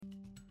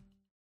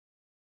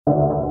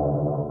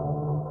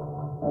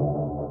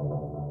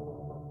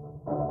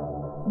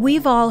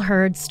We've all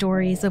heard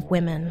stories of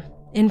women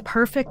in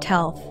perfect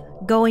health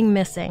going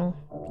missing,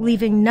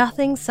 leaving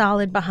nothing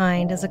solid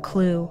behind as a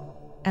clue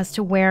as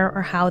to where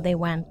or how they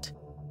went.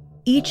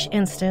 Each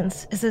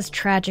instance is as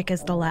tragic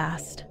as the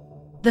last.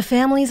 The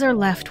families are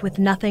left with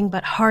nothing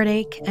but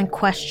heartache and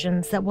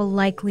questions that will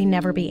likely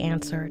never be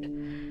answered.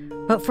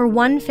 But for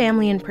one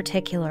family in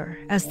particular,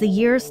 as the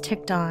years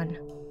ticked on,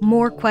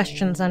 more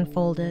questions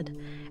unfolded,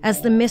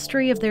 as the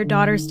mystery of their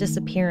daughter's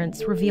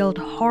disappearance revealed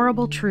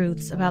horrible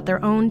truths about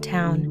their own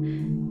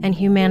town and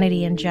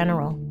humanity in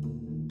general.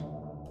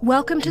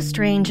 Welcome to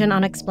Strange and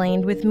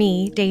Unexplained with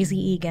me, Daisy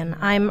Egan.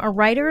 I'm a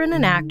writer and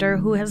an actor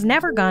who has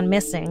never gone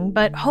missing,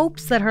 but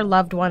hopes that her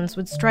loved ones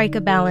would strike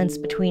a balance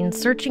between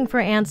searching for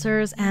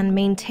answers and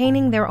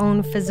maintaining their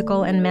own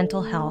physical and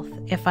mental health,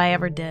 if I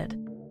ever did.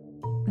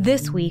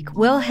 This week,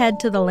 we'll head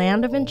to the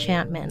land of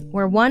enchantment,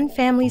 where one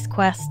family's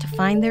quest to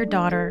find their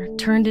daughter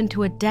turned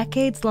into a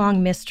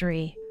decades-long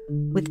mystery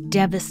with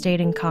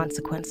devastating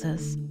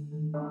consequences.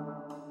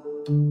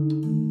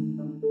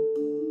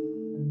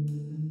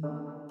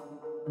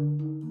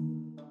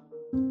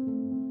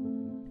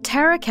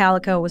 Tara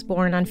Calico was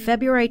born on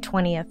February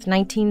 20th,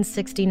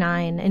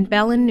 1969, in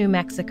Belen, New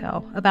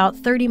Mexico, about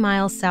 30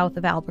 miles south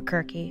of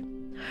Albuquerque.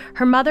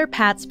 Her mother,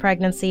 Pat's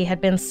pregnancy had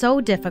been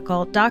so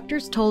difficult,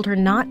 doctors told her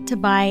not to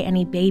buy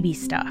any baby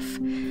stuff.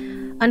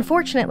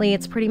 Unfortunately,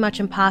 it's pretty much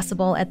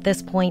impossible at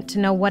this point to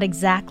know what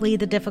exactly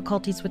the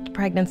difficulties with the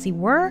pregnancy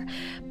were,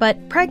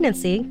 but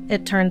pregnancy,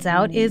 it turns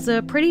out, is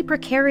a pretty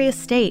precarious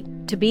state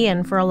to be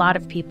in for a lot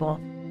of people.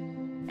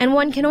 And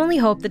one can only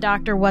hope the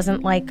doctor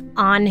wasn't,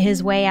 on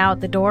his way out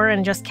the door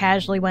and just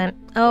casually went,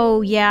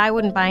 "Oh, yeah, I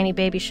wouldn't buy any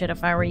baby shit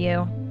if I were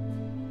you."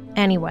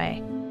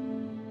 Anyway,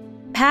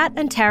 Pat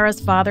and Tara's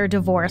father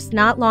divorced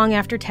not long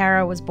after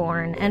Tara was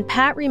born, and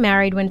Pat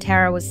remarried when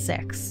Tara was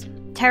 6.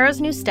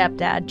 Tara's new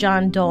stepdad,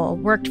 John Dole,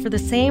 worked for the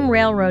same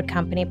railroad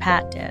company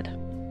Pat did.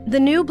 The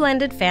new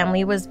blended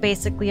family was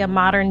basically a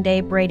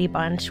modern-day Brady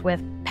Bunch,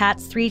 with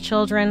Pat's 3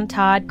 children,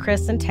 Todd,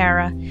 Chris, and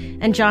Tara,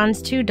 and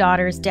John's 2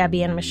 daughters,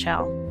 Debbie and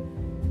Michelle.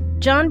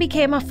 John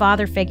became a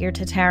father figure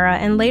to Tara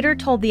and later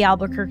told the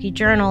Albuquerque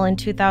Journal in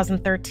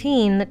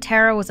 2013 that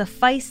Tara was a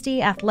feisty,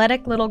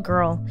 athletic little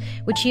girl,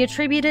 which he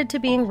attributed to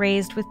being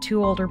raised with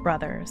 2 older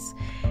brothers.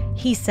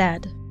 He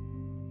said,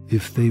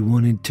 "If they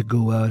wanted to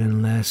go out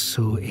and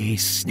lasso a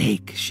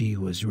snake, she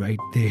was right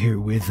there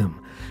with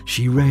them.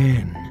 She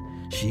ran.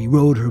 She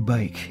rode her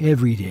bike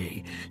every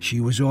day.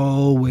 She was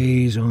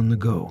always on the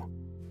go."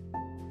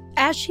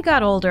 As she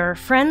got older,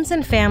 friends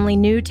and family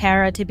knew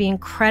Tara to be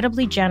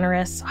incredibly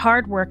generous,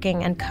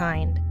 hardworking, and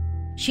kind.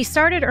 She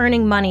started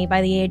earning money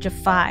by the age of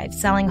 5,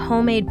 selling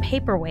homemade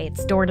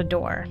paperweights door to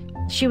door.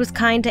 She was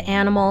kind to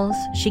animals.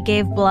 She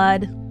gave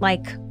blood,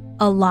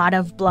 a lot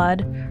of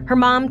blood. Her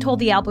mom told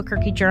the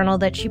Albuquerque Journal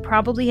that she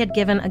probably had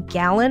given a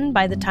gallon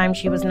by the time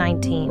she was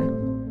 19.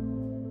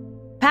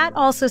 Pat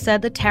also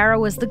said that Tara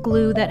was the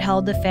glue that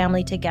held the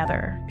family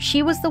together.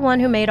 She was the one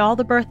who made all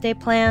the birthday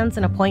plans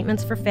and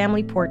appointments for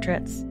family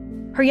portraits.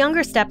 Her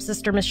younger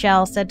stepsister,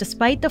 Michelle, said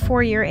despite the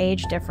 4-year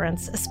age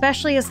difference,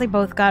 especially as they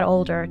both got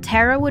older,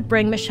 Tara would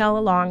bring Michelle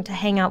along to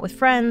hang out with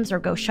friends or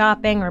go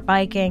shopping or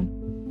biking.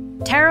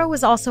 Tara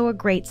was also a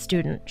great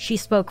student. She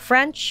spoke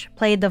French,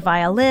 played the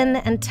violin,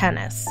 and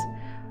tennis.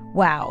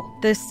 Wow,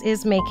 this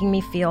is making me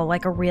feel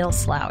like a real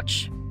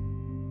slouch.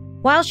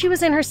 While she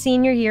was in her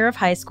senior year of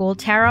high school,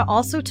 Tara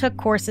also took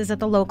courses at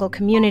the local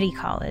community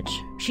college.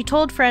 She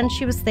told friends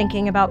she was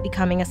thinking about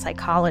becoming a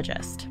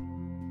psychologist.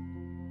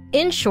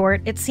 In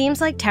short, it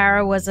seems like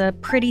Tara was a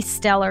pretty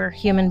stellar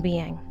human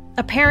being,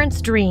 a parent's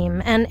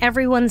dream, and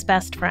everyone's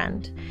best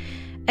friend.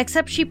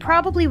 Except she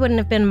probably wouldn't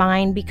have been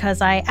mine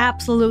because I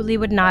absolutely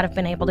would not have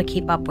been able to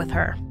keep up with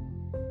her.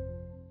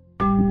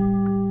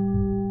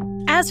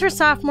 As her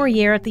sophomore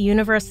year at the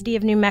University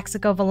of New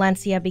Mexico,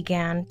 Valencia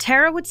began,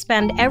 Tara would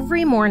spend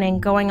every morning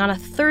going on a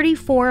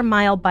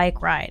 34-mile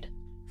bike ride.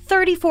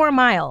 34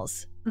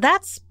 miles.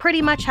 That's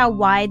pretty much how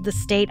wide the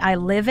state I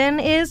live in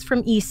is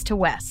from east to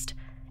west.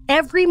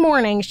 Every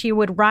morning, she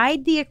would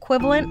ride the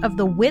equivalent of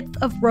the width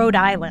of Rhode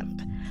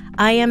Island.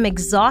 I am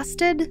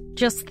exhausted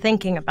just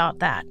thinking about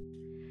that.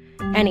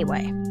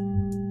 Anyway,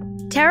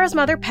 Tara's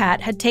mother, Pat,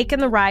 had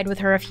taken the ride with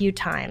her a few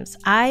times.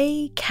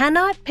 I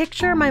cannot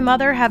picture my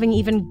mother having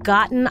even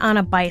gotten on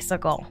a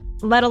bicycle,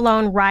 let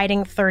alone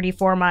riding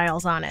 34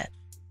 miles on it.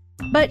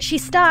 But she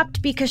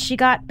stopped because she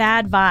got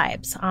bad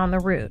vibes on the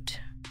route.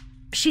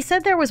 She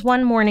said there was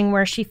one morning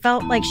where she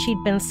felt like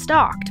she'd been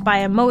stalked by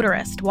a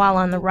motorist while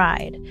on the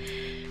ride.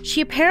 She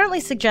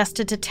apparently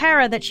suggested to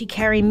Tara that she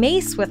carry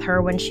mace with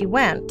her when she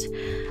went.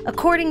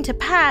 According to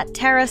Pat,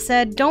 Tara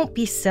said, "Don't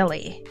be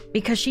silly,"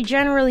 because she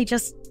generally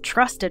just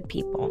trusted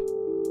people.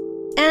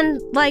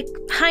 And,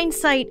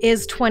 hindsight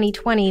is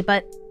 20/20,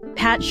 but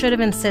Pat should have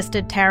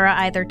insisted Tara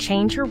either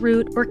change her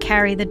route or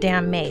carry the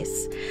damn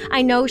mace.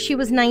 I know she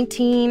was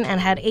 19 and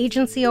had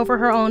agency over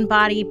her own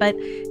body, but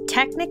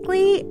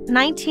technically,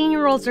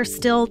 19-year-olds are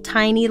still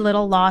tiny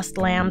little lost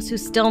lambs who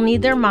still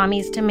need their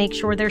mommies to make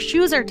sure their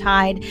shoes are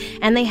tied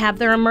and they have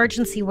their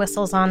emergency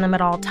whistles on them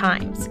at all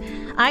times.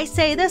 I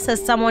say this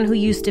as someone who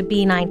used to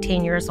be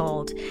 19 years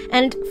old.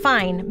 And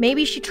fine,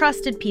 maybe she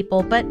trusted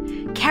people, but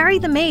carry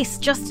the mace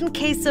just in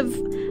case of,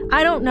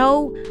 I don't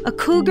know, a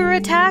cougar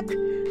attack?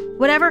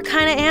 Whatever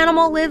kind of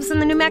animal lives in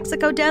the New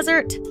Mexico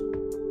desert.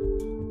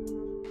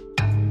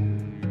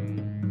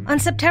 On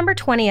September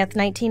 20th,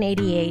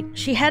 1988,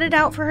 she headed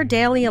out for her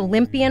daily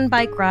Olympian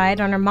bike ride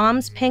on her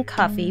mom's pink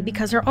Huffy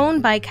because her own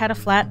bike had a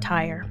flat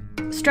tire.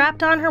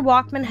 Strapped on her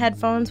Walkman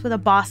headphones with a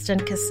Boston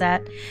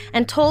cassette,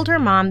 and told her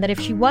mom that if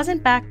she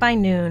wasn't back by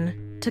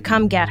noon, to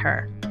come get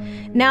her.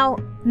 Now,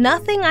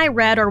 nothing I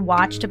read or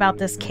watched about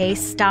this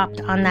case stopped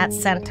on that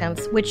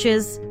sentence, which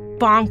is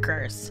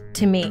bonkers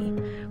to me.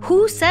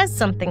 Who says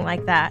something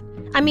like that?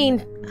 I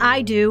mean,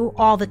 I do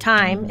all the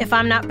time. If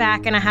I'm not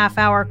back in a half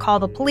hour, call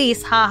the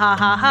police, ha ha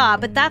ha ha,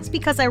 but that's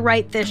because I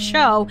write this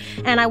show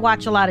and I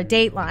watch a lot of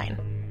Dateline.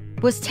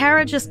 Was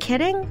Tara just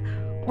kidding?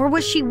 Or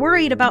was she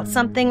worried about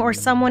something or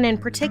someone in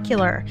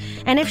particular?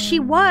 And if she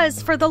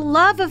was, for the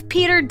love of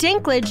Peter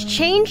Dinklage,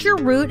 change your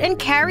route and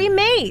carry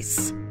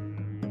mace.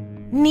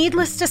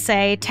 Needless to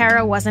say,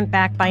 Tara wasn't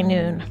back by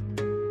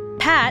noon.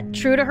 Pat,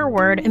 true to her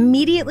word,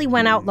 immediately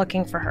went out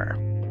looking for her.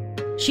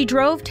 She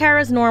drove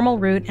Tara's normal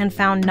route and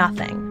found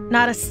nothing,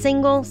 not a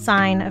single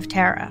sign of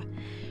Tara.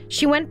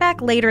 She went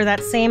back later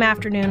that same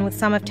afternoon with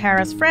some of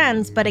Tara's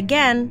friends, but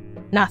again,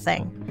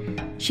 nothing.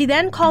 She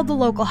then called the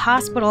local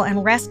hospital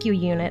and rescue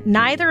unit,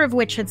 neither of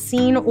which had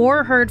seen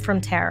or heard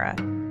from Tara.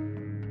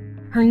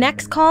 Her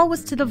next call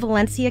was to the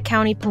Valencia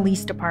County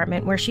Police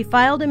Department, where she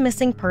filed a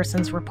missing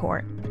persons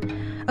report.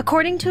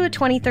 According to a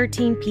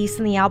 2013 piece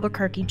in the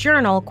Albuquerque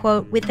Journal,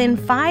 quote, within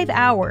 5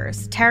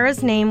 hours,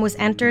 Tara's name was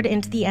entered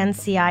into the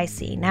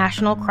NCIC,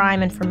 National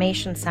Crime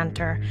Information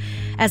Center,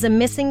 as a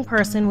missing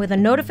person with a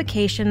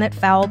notification that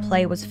foul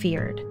play was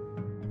feared.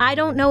 I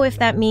don't know if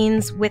that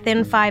means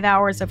within 5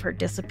 hours of her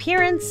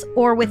disappearance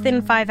or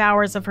within 5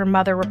 hours of her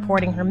mother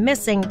reporting her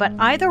missing, but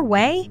either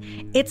way,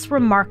 it's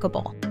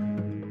remarkable.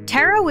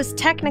 Tara was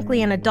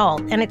technically an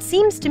adult, and it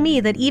seems to me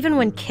that even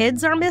when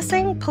kids are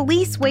missing,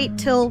 police wait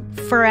till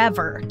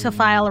forever to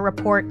file a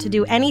report to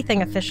do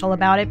anything official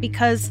about it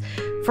because,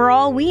 for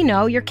all we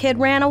know, your kid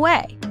ran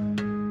away.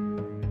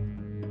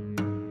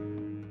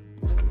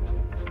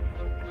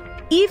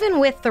 Even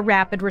with the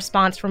rapid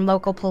response from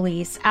local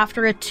police,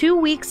 after a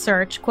 2-week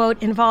search,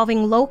 quote,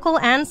 involving local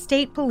and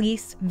state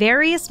police,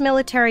 various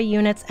military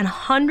units, and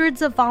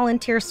hundreds of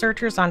volunteer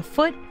searchers on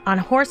foot, on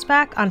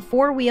horseback, on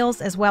 4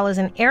 wheels, as well as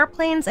in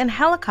airplanes and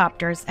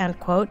helicopters, end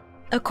quote,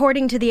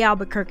 according to the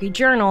Albuquerque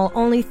Journal,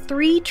 only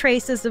 3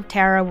 traces of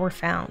Tara were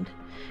found.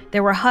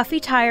 There were Huffy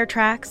tire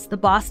tracks, the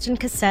Boston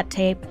cassette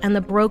tape, and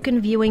the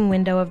broken viewing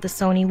window of the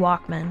Sony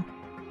Walkman,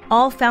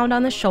 all found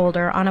on the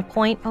shoulder on a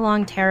point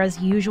along Tara's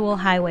usual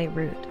highway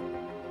route.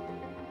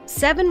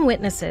 7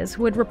 witnesses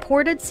who had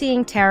reported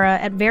seeing Tara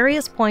at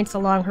various points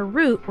along her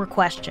route were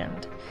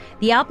questioned.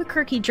 The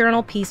Albuquerque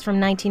Journal piece from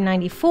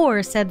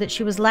 1994 said that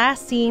she was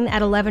last seen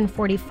at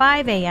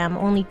 11:45 a.m.,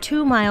 only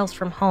 2 miles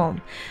from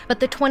home, but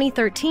the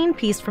 2013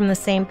 piece from the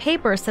same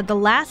paper said the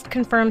last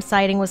confirmed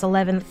sighting was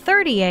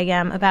 11:30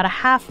 a.m., about a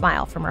half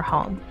mile from her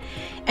home.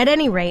 At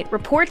any rate,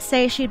 reports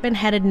say she'd been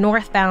headed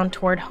northbound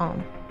toward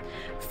home.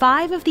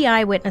 5 of the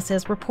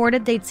eyewitnesses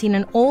reported they'd seen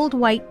an old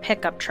white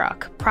pickup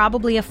truck,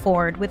 probably a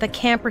Ford, with a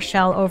camper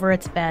shell over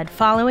its bed,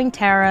 following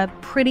Tara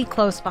pretty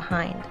close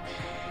behind.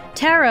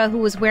 Tara, who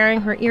was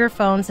wearing her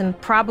earphones and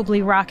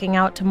probably rocking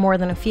out to More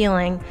Than a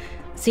Feeling,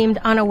 seemed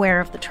unaware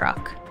of the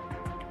truck.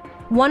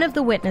 One of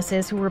the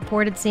witnesses who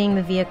reported seeing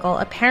the vehicle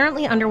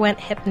apparently underwent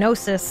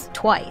hypnosis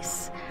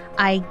twice,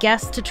 I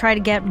guess to try to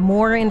get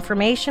more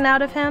information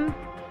out of him.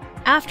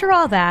 After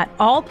all that,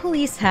 all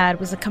police had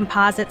was a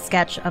composite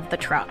sketch of the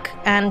truck.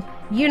 And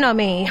you know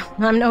me,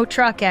 I'm no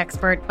truck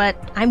expert,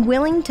 but I'm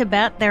willing to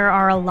bet there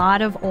are a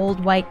lot of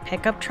old white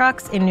pickup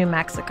trucks in New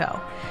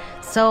Mexico.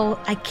 So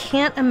I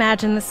can't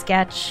imagine the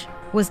sketch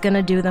was going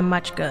to do them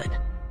much good.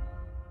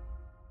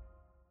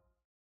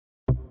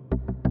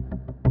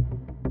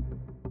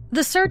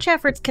 The search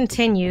efforts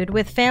continued,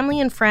 with family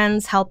and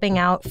friends helping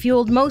out,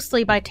 fueled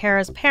mostly by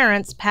Tara's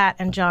parents, Pat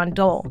and John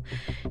Dole.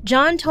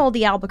 John told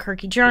the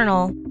Albuquerque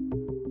Journal,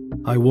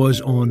 I was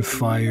on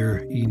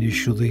fire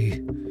initially.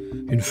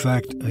 In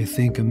fact, I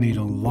think I made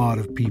a lot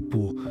of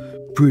people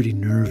pretty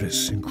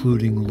nervous,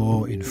 including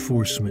law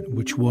enforcement,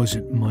 which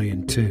wasn't my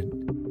intent.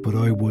 But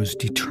I was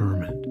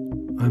determined.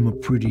 I'm a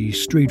pretty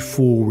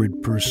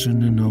straightforward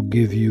person, and I'll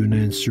give you an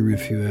answer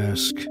if you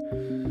ask.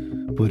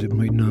 But it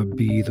might not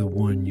be the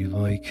one you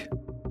like.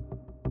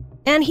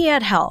 And he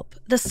had help.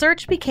 The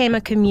search became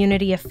a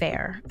community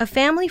affair. A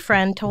family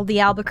friend told the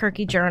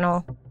Albuquerque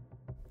Journal,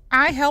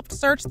 I helped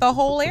search the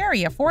whole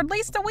area for at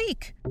least a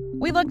week.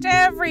 We looked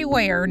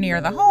everywhere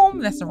near the home,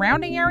 the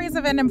surrounding areas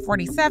of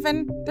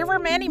NM47. There were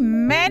many,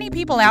 many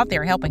people out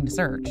there helping to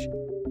search.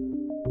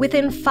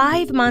 Within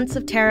 5 months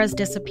of Tara's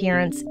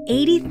disappearance,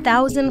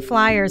 80,000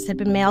 flyers had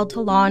been mailed to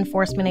law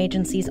enforcement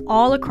agencies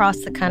all across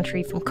the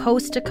country from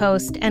coast to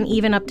coast and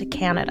even up to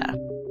Canada.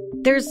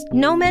 There's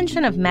no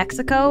mention of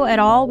Mexico at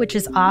all, which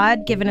is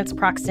odd given its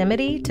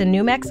proximity to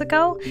New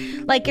Mexico.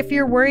 Like, if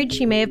you're worried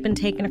she may have been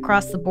taken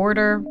across the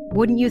border,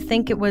 wouldn't you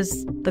think it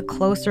was the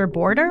closer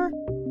border?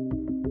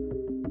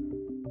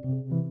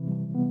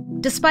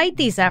 Despite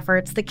these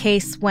efforts, the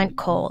case went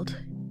cold.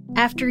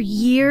 After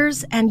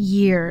years and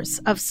years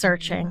of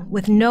searching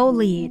with no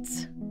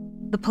leads,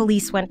 the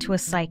police went to a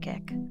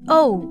psychic.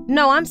 Oh,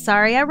 no, I'm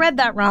sorry, I read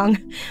that wrong.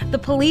 The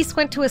police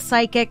went to a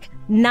psychic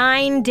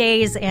 9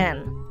 days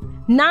in.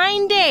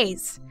 9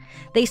 days!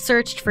 They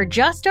searched for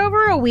just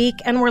over a week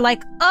and were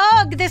like,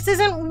 ugh, this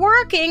isn't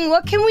working,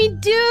 what can we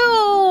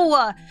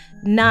do?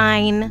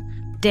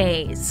 9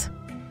 days.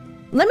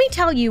 Let me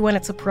tell you when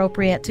it's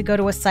appropriate to go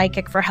to a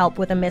psychic for help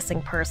with a missing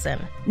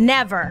person.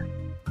 Never.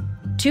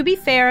 To be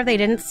fair, they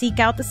didn't seek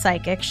out the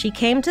psychic. She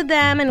came to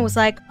them and was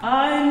like,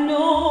 I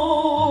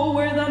know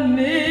where the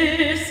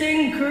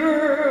missing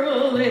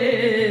girl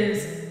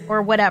is,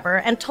 or whatever,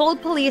 and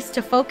told police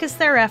to focus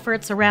their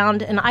efforts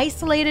around an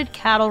isolated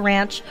cattle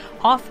ranch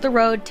off the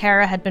road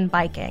Tara had been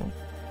biking.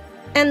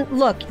 And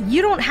look,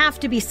 you don't have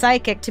to be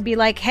psychic to be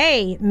like,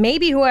 hey,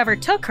 maybe whoever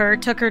took her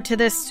to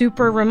this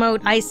super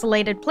remote,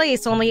 isolated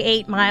place only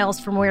 8 miles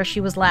from where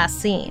she was last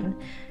seen.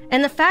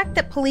 And the fact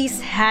that police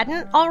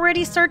hadn't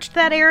already searched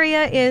that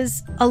area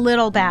is a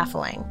little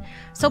baffling.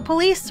 So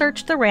police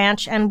searched the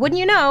ranch, and wouldn't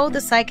you know, the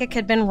psychic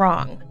had been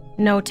wrong.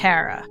 No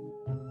Tara.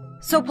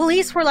 So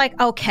police were like,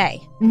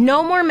 okay,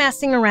 no more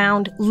messing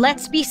around,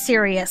 let's be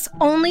serious,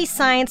 only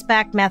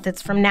science-backed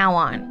methods from now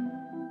on.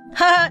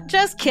 Haha,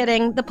 just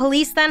kidding. The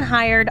police then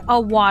hired a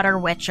water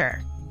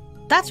witcher.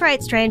 That's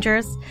right,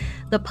 strangers.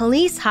 The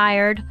police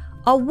hired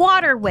a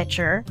water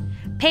witcher,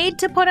 paid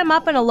to put him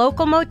up in a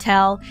local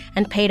motel,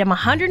 and paid him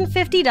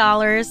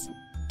 $150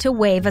 to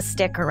wave a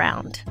stick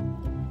around.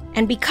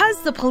 And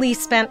because the police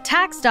spent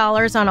tax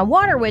dollars on a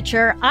water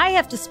witcher, I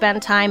have to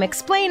spend time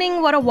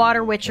explaining what a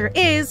water witcher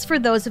is for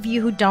those of you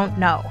who don't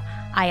know.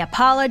 I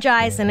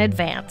apologize in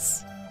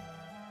advance.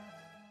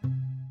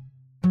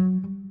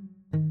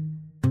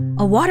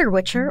 A water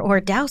witcher, or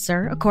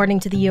dowser, according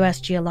to the U.S.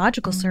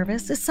 Geological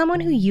Service, is someone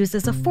who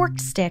uses a forked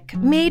stick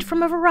made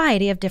from a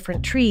variety of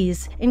different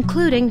trees,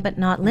 including but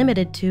not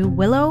limited to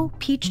willow,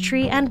 peach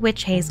tree, and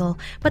witch hazel,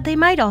 but they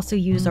might also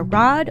use a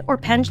rod or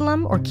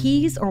pendulum or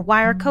keys or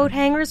wire coat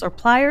hangers or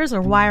pliers or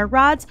wire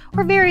rods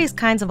or various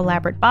kinds of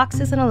elaborate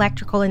boxes and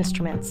electrical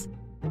instruments.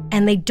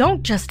 And they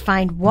don't just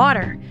find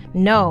water.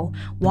 No,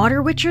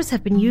 water witchers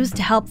have been used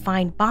to help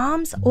find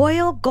bombs,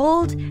 oil,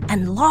 gold,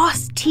 and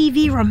lost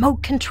TV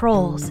remote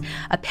controls.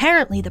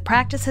 Apparently, the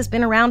practice has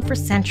been around for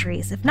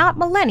centuries, if not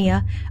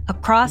millennia,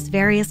 across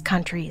various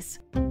countries.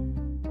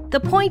 The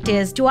point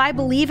is, do I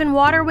believe in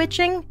water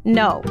witching?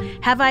 No.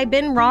 Have I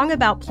been wrong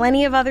about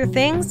plenty of other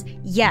things?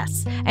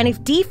 Yes. And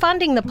if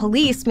defunding the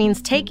police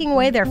means taking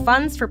away their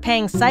funds for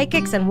paying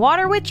psychics and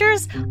water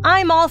witchers,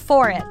 I'm all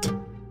for it.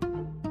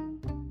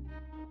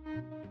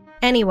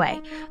 Anyway,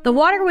 the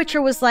water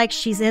witcher was like,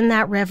 she's in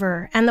that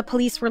river, and the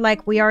police were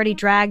like, we already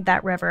dragged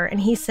that river,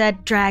 and he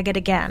said, drag it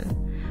again.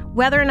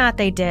 Whether or not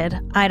they did,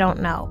 I don't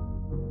know.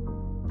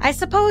 I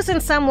suppose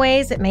in some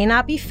ways it may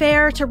not be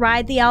fair to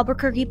ride the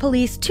Albuquerque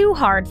police too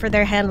hard for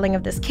their handling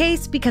of this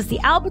case, because the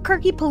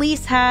Albuquerque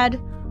police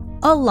had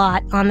a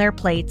lot on their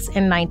plates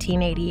in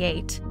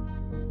 1988.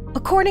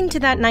 According to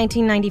that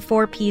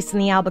 1994 piece in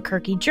the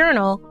Albuquerque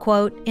Journal,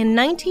 quote, in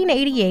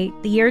 1988,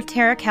 the year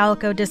Tara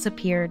Calico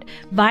disappeared,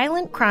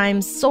 violent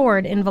crimes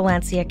soared in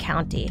Valencia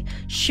County.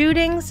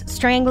 Shootings,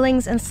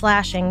 stranglings, and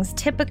slashings,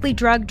 typically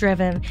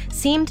drug-driven,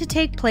 seemed to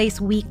take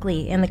place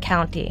weekly in the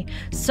county,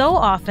 so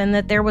often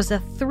that there was a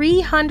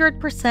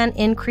 300%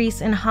 increase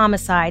in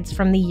homicides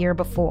from the year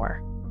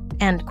before.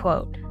 End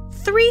quote.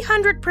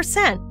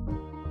 300%!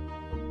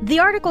 The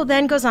article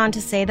then goes on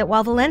to say that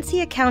while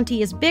Valencia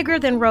County is bigger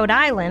than Rhode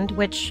Island,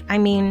 which, I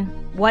mean,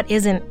 what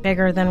isn't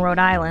bigger than Rhode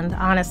Island,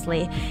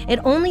 honestly, it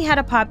only had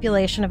a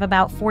population of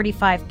about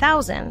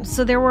 45,000,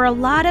 so there were a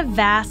lot of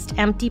vast,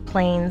 empty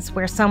plains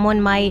where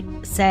someone might,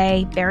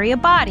 say, bury a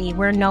body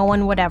where no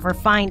one would ever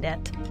find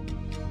it.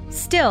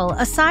 Still,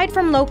 aside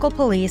from local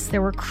police,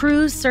 there were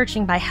crews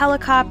searching by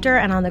helicopter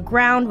and on the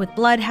ground with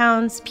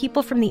bloodhounds,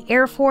 people from the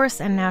Air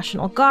Force and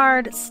National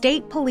Guard,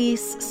 state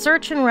police,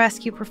 search and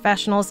rescue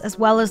professionals, as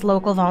well as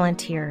local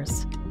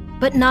volunteers.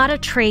 But not a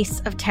trace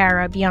of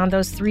Tara beyond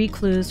those 3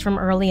 clues from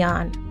early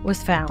on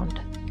was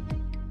found.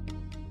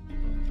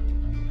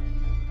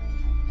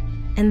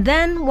 And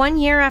then, 1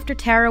 year after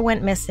Tara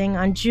went missing,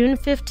 on June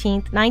 15,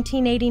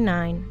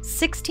 1989,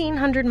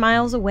 1,600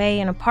 miles away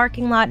in a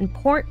parking lot in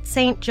Port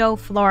St. Joe,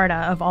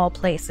 Florida, of all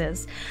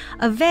places,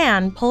 a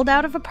van pulled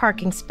out of a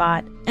parking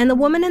spot, and the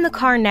woman in the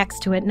car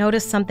next to it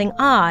noticed something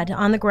odd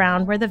on the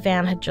ground where the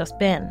van had just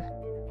been.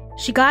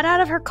 She got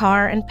out of her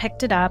car and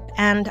picked it up,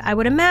 and I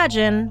would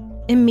imagine,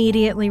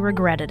 immediately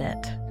regretted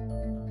it.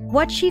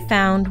 What she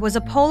found was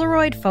a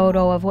Polaroid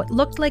photo of what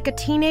looked like a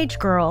teenage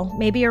girl,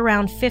 maybe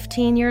around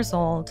 15 years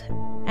old,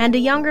 and a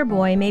younger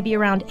boy, maybe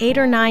around 8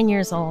 or 9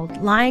 years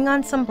old, lying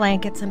on some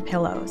blankets and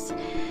pillows.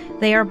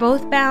 They are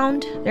both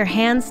bound, their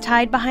hands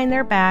tied behind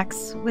their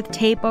backs, with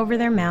tape over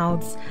their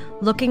mouths,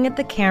 looking at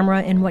the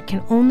camera in what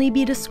can only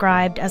be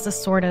described as a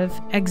sort of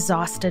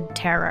exhausted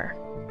terror.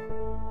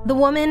 The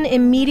woman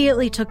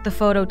immediately took the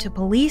photo to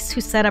police,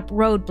 who set up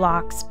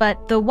roadblocks,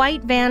 but the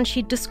white van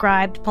she'd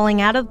described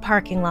pulling out of the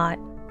parking lot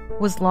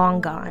was long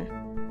gone.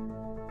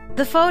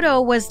 The photo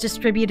was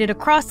distributed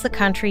across the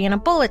country in a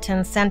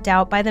bulletin sent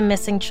out by the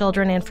Missing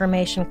Children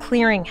Information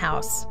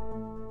Clearinghouse.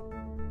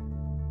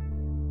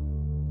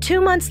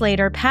 2 months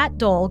later, Pat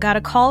Dole got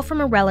a call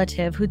from a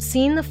relative who'd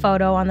seen the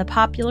photo on the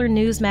popular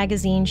news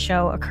magazine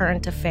show A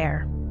Current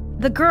Affair.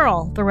 The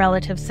girl, the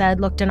relative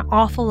said, looked an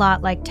awful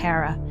lot like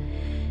Tara.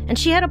 And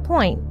she had a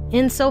point,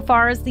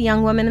 insofar as the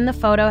young woman in the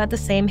photo had the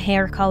same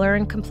hair color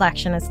and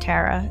complexion as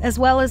Tara, as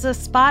well as a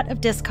spot of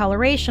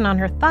discoloration on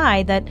her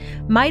thigh that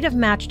might have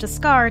matched a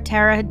scar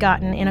Tara had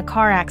gotten in a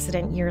car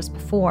accident years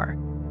before.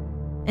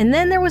 And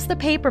then there was the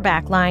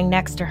paperback lying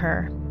next to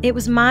her. It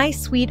was My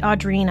Sweet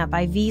Audrina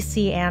by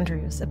V.C.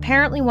 Andrews,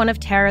 apparently one of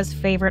Tara's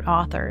favorite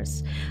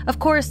authors. Of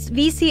course,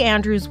 V.C.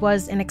 Andrews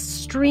was an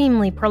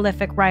extremely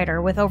prolific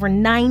writer with over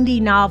 90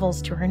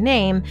 novels to her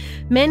name,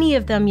 many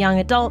of them young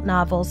adult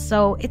novels,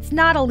 so it's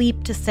not a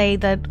leap to say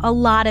that a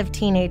lot of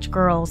teenage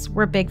girls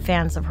were big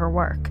fans of her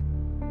work.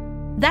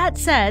 That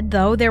said,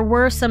 though, there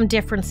were some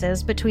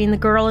differences between the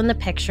girl in the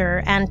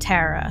picture and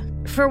Tara.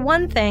 For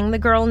one thing, the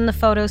girl in the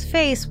photo's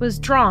face was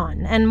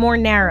drawn and more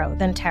narrow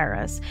than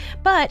Tara's,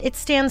 but it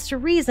stands to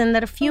reason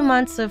that a few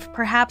months of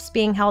perhaps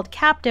being held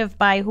captive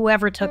by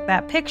whoever took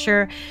that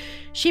picture,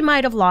 she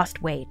might have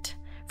lost weight.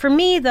 For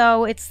me,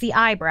 though, it's the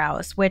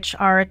eyebrows, which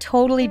are a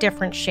totally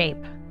different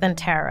shape than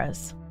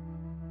Tara's.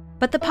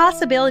 But the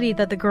possibility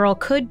that the girl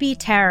could be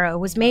Tara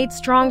was made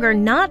stronger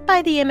not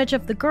by the image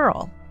of the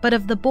girl, but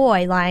of the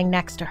boy lying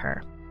next to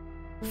her.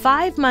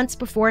 5 months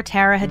before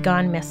Tara had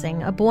gone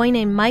missing, a boy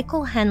named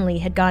Michael Henley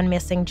had gone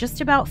missing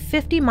just about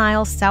 50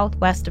 miles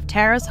southwest of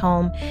Tara's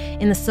home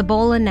in the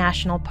Cibola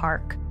National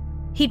Park.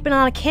 He'd been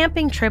on a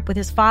camping trip with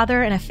his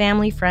father and a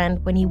family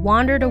friend when he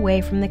wandered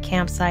away from the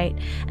campsite,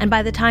 and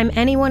by the time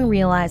anyone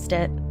realized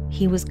it,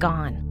 he was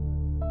gone.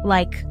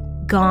 Like,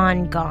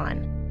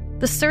 gone.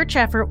 The search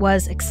effort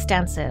was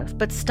extensive,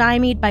 but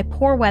stymied by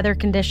poor weather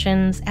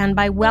conditions and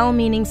by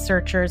well-meaning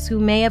searchers who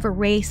may have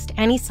erased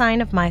any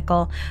sign of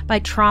Michael by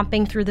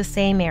tromping through the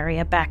same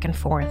area back and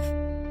forth.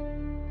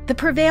 The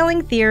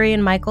prevailing theory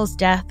in Michael's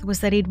death was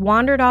that he'd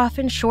wandered off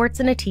in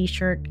shorts and a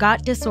t-shirt,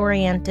 got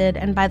disoriented,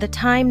 and by the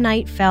time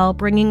night fell,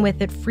 bringing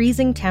with it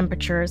freezing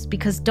temperatures,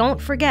 because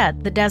don't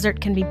forget, the desert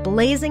can be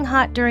blazing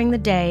hot during the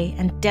day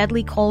and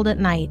deadly cold at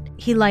night,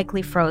 he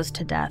likely froze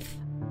to death.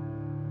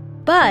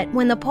 But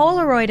when the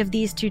Polaroid of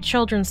these two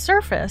children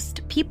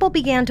surfaced, people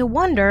began to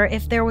wonder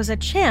if there was a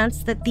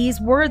chance that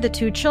these were the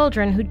two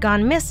children who'd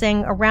gone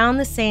missing around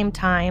the same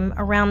time,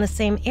 around the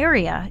same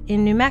area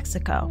in New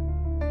Mexico.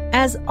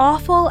 As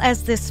awful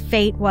as this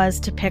fate was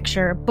to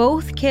picture,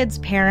 both kids'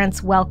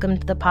 parents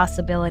welcomed the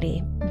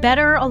possibility.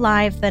 Better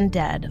alive than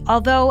dead.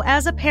 Although,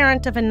 as a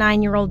parent of a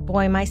 9-year-old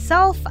boy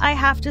myself, I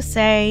have to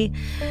say,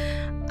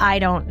 I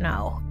don't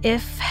know.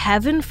 If,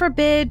 heaven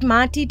forbid,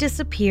 Monty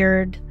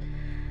disappeared,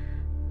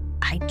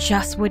 I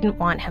just wouldn't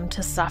want him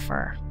to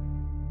suffer.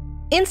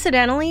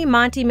 Incidentally,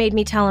 Monty made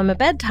me tell him a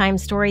bedtime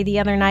story the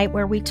other night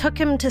where we took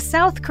him to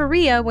South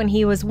Korea when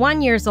he was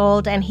 1 year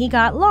old and he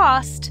got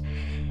lost,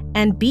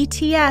 and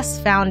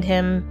BTS found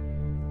him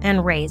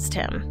and raised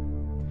him.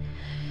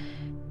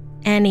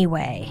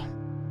 Anyway.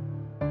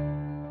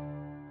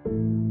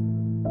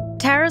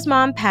 Tara's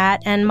mom,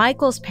 Pat, and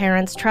Michael's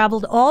parents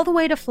traveled all the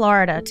way to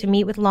Florida to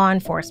meet with law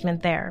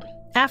enforcement there.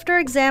 After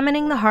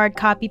examining the hard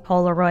copy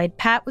Polaroid,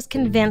 Pat was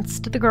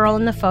convinced the girl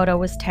in the photo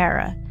was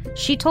Tara.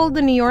 She told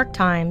the New York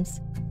Times,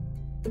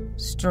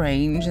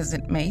 "Strange as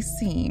it may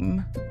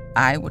seem,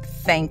 I would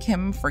thank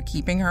him for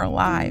keeping her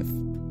alive.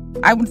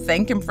 I would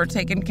thank him for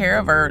taking care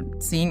of her,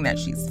 seeing that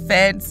she's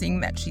fed, seeing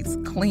that she's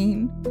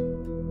clean.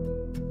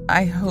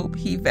 I hope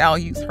he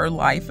values her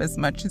life as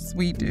much as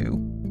we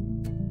do."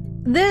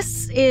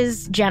 This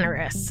is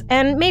generous,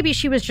 and maybe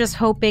she was just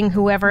hoping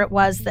whoever it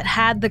was that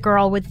had the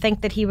girl would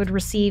think that he would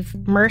receive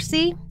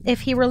mercy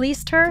if he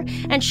released her.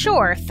 And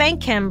sure,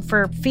 thank him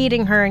for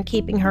feeding her and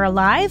keeping her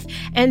alive,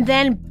 and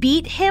then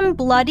beat him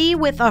bloody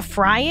with a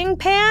frying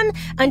pan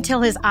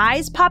until his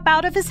eyes pop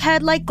out of his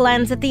head like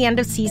Glenn's at the end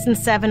of season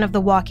 7 of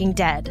The Walking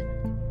Dead.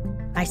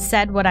 I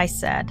said what I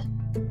said.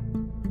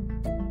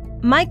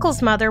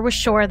 Michael's mother was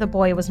sure the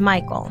boy was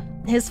Michael.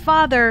 His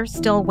father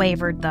still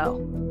wavered,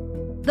 though.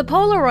 The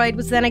Polaroid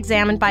was then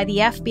examined by the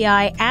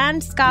FBI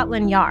and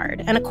Scotland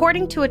Yard, and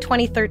according to a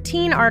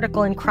 2013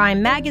 article in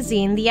Crime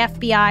Magazine, the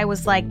FBI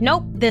was like,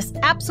 nope, this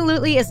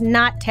absolutely is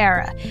not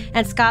Tara.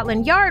 And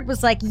Scotland Yard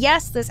was like,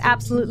 yes, this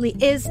absolutely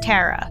is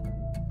Tara.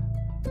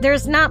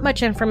 There's not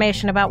much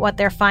information about what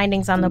their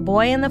findings on the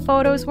boy in the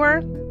photos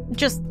were.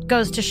 Just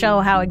goes to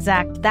show how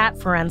exact that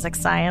forensic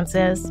science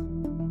is.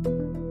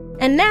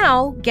 And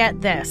now,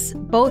 get this,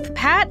 both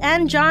Pat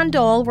and John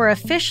Dole were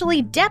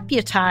officially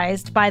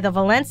deputized by the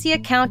Valencia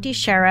County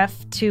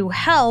Sheriff to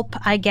help,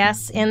 I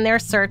guess, in their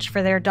search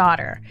for their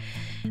daughter.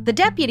 The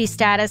deputy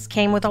status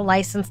came with a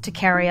license to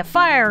carry a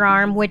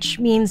firearm, which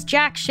means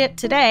jack shit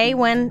today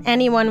when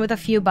anyone with a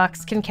few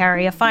bucks can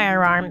carry a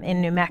firearm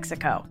in New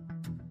Mexico.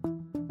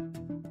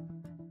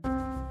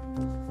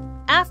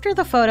 After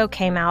the photo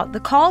came out, the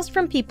calls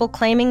from people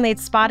claiming they'd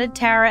spotted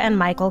Tara and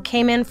Michael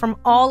came in from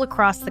all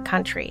across the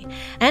country.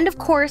 And of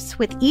course,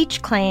 with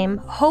each claim,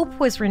 hope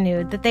was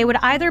renewed that they would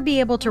either be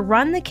able to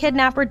run the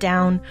kidnapper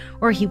down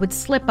or he would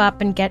slip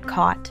up and get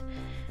caught.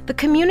 The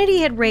community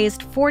had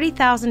raised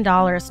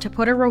 $40,000 to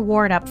put a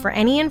reward up for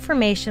any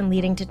information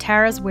leading to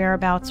Tara's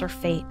whereabouts or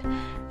fate.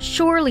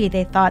 Surely,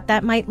 they thought,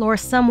 that might lure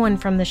someone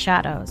from the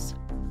shadows.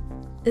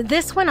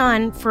 This went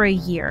on for a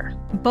year.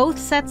 Both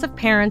sets of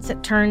parents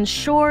at turns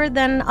sure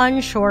then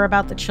unsure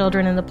about the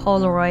children in the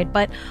Polaroid,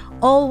 but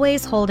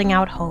always holding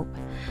out hope.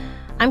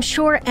 I'm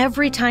sure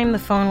every time the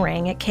phone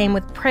rang, it came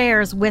with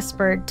prayers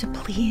whispered to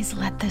please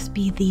let this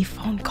be the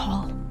phone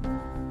call.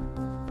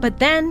 But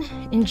then,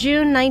 in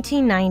June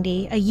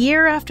 1990, a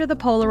year after the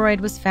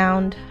Polaroid was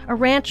found, a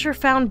rancher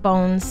found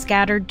bones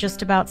scattered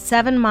just about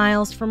 7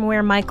 miles from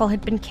where Michael had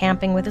been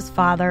camping with his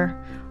father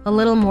a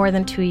little more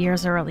than 2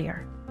 years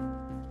earlier.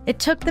 It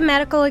took the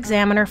medical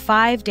examiner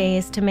 5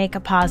 days to make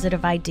a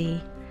positive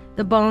ID.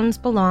 The bones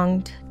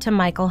belonged to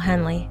Michael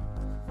Henley,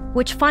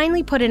 which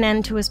finally put an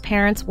end to his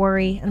parents'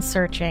 worry and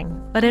searching.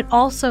 But it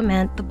also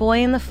meant the boy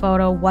in the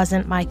photo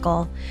wasn't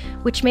Michael,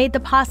 which made the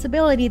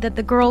possibility that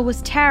the girl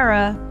was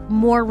Tara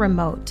more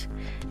remote.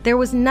 There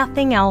was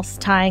nothing else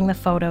tying the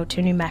photo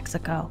to New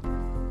Mexico.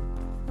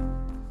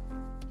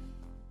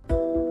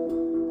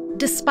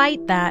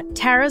 Despite that,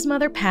 Tara's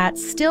mother, Pat,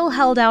 still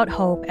held out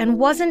hope and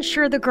wasn't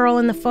sure the girl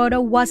in the photo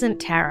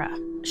wasn't Tara.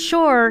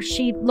 Sure,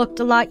 she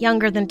looked a lot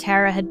younger than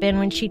Tara had been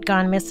when she'd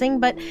gone missing,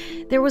 but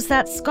there was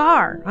that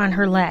scar on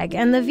her leg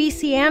and the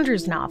V.C.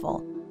 Andrews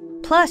novel.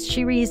 Plus,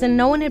 she reasoned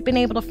no one had been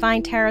able to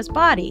find Tara's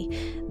body,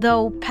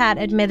 though Pat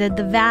admitted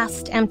the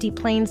vast, empty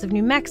plains of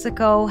New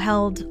Mexico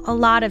held a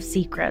lot of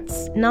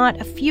secrets,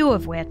 not a few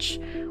of which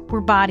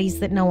were bodies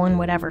that no one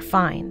would ever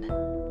find.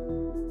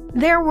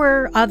 There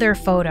were other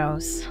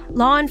photos.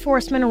 Law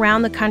enforcement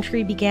around the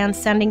country began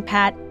sending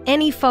Pat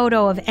any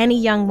photo of any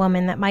young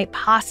woman that might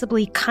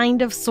possibly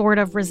sort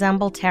of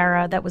resemble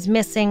Tara that was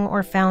missing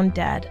or found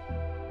dead.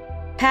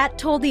 Pat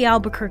told the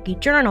Albuquerque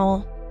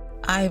Journal,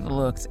 I've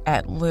looked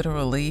at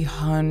literally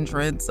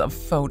hundreds of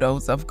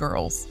photos of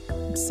girls,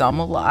 some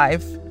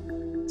alive,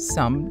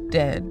 some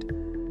dead.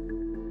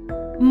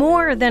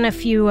 More than a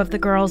few of the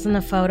girls in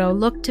the photo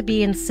looked to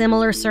be in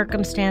similar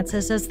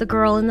circumstances as the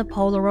girl in the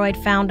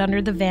Polaroid found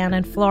under the van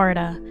in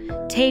Florida.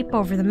 Tape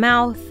over the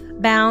mouth,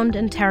 bound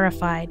and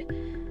terrified.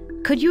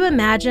 Could you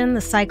imagine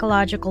the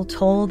psychological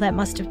toll that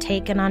must have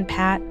taken on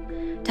Pat?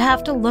 To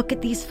have to look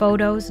at these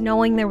photos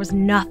knowing there was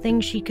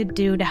nothing she could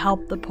do to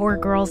help the poor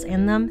girls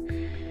in them?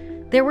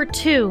 There were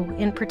 2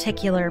 in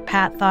particular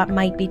Pat thought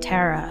might be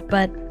Tara,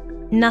 but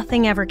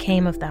nothing ever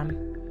came of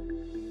them.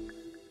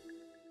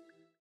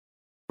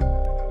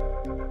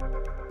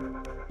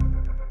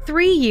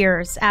 Three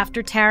years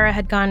after Tara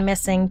had gone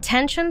missing,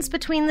 tensions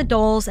between the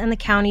Doles and the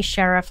county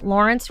sheriff,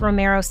 Lawrence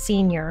Romero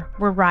Sr.,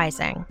 were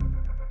rising.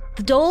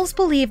 The Doles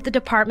believed the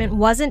department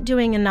wasn't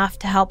doing enough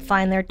to help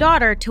find their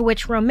daughter, to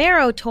which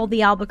Romero told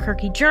the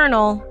Albuquerque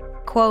Journal,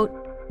 quote,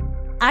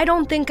 I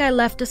don't think I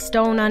left a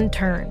stone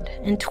unturned.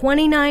 In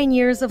 29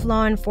 years of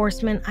law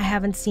enforcement, I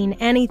haven't seen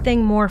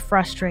anything more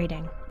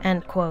frustrating,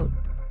 end quote.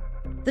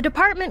 The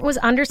department was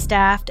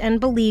understaffed and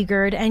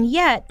beleaguered, and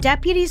yet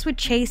deputies would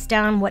chase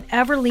down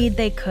whatever lead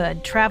they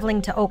could,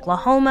 traveling to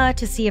Oklahoma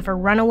to see if a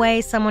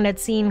runaway someone had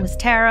seen was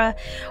Tara,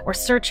 or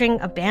searching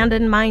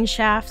abandoned mine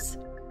shafts.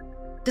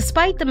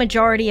 Despite the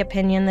majority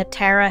opinion that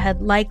Tara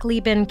had likely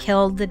been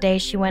killed the day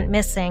she went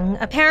missing,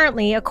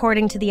 apparently,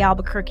 according to the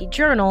Albuquerque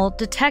Journal,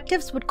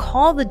 detectives would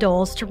call the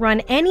Doles to run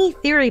any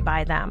theory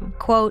by them.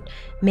 Quote,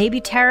 maybe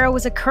Tara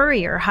was a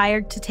courier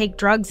hired to take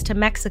drugs to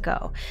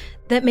Mexico.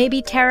 That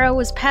maybe Tara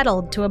was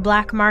peddled to a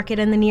black market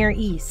in the Near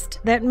East.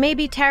 That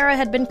maybe Tara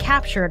had been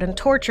captured and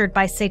tortured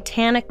by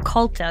satanic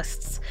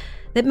cultists.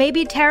 That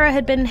maybe Tara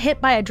had been hit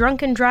by a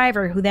drunken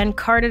driver who then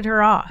carted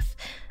her off.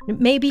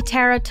 Maybe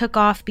Tara took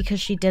off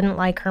because she didn't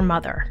like her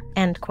mother,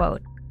 end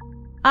quote.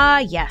 Ah,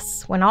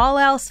 yes, when all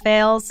else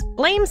fails,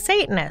 blame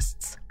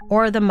Satanists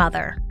or the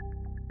mother.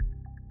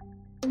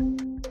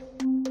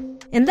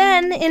 And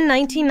then, in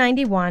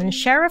 1991,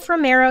 Sheriff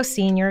Romero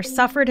Sr.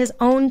 suffered his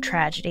own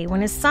tragedy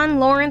when his son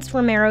Lawrence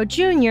Romero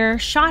Jr.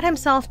 shot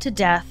himself to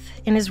death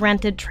in his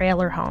rented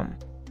trailer home.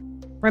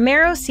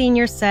 Romero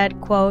Sr. said,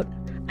 quote,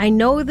 I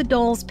know the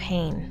Dole's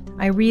pain.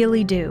 I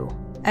really do.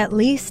 At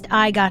least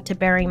I got to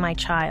bury my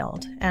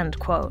child, end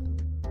quote.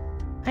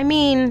 I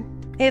mean,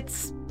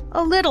 it's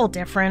a little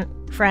different,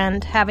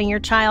 friend, having your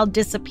child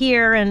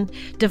disappear and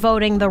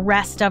devoting the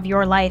rest of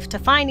your life to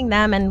finding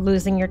them and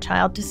losing your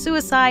child to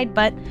suicide,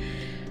 but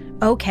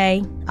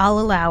okay, I'll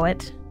allow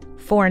it.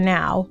 for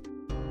now.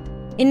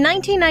 In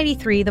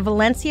 1993, the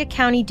Valencia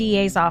County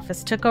DA's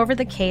office took over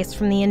the case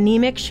from the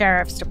anemic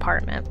sheriff's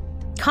department.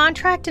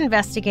 Contract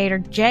investigator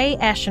Jay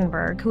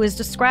Eschenberg, who is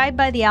described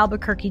by the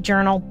Albuquerque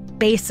Journal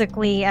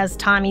basically as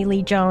Tommy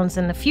Lee Jones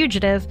in The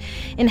Fugitive,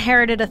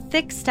 inherited a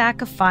thick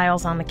stack of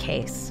files on the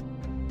case.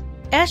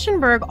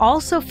 Eschenberg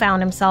also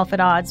found himself at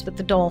odds with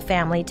the Dole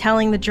family,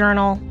 telling the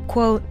Journal,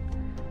 quote,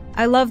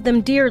 "I love them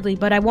dearly,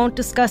 but I won't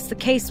discuss the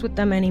case with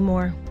them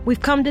anymore.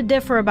 We've come to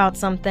differ about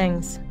some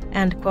things,"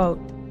 end quote.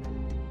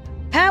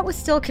 Pat was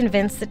still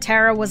convinced that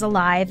Tara was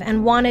alive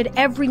and wanted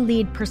every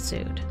lead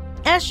pursued.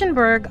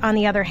 Eschenberg, on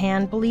the other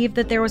hand, believed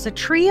that there was a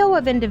trio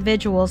of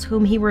individuals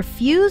whom he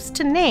refused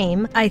to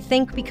name, I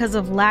think because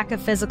of lack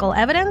of physical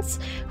evidence,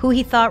 who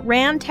he thought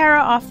ran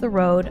Tara off the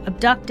road,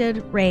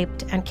 abducted,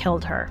 raped, and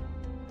killed her.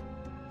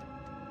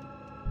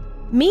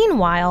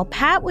 Meanwhile,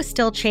 Pat was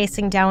still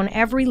chasing down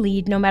every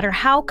lead, no matter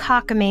how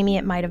cockamamie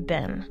it might have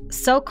been.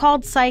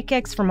 So-called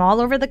psychics from all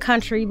over the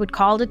country would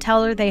call to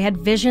tell her they had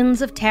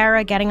visions of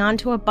Tara getting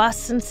onto a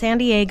bus in San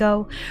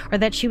Diego, or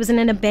that she was in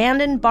an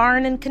abandoned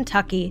barn in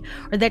Kentucky,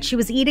 or that she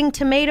was eating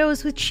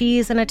tomatoes with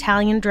cheese and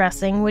Italian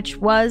dressing, which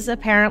was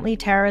apparently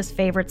Tara's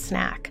favorite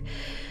snack.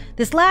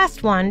 This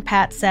last one,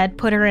 Pat said,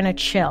 put her in a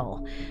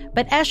chill.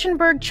 But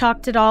Eschenberg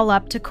chalked it all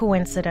up to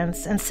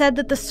coincidence and said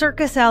that the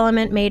circus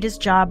element made his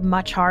job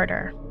much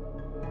harder.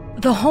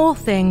 The whole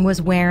thing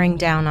was wearing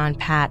down on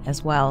Pat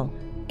as well.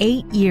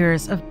 8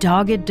 years of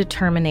dogged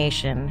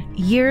determination,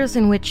 years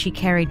in which she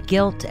carried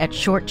guilt at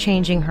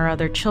shortchanging her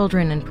other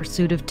children in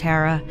pursuit of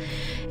Tara,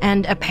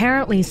 and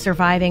apparently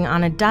surviving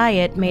on a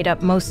diet made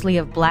up mostly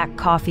of black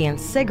coffee and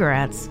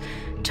cigarettes,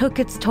 took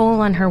its toll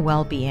on her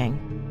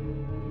well-being.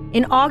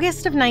 In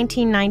August of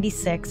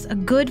 1996, a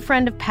good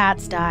friend of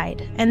Pat's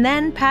died, and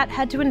then Pat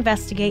had to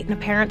investigate an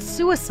apparent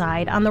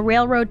suicide on the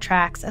railroad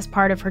tracks as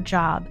part of her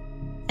job.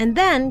 And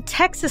then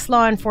Texas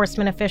law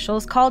enforcement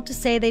officials called to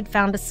say they'd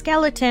found a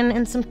skeleton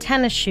in some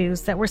tennis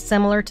shoes that were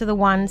similar to the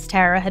ones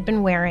Tara had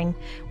been wearing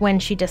when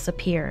she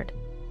disappeared.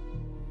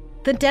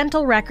 The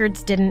dental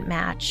records didn't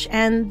match,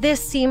 and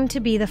this seemed to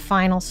be the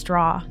final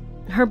straw.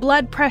 Her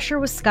blood pressure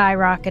was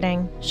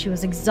skyrocketing, she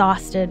was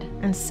exhausted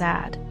and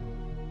sad.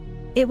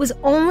 It was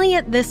only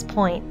at this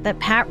point that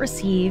Pat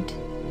received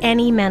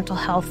any mental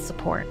health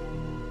support.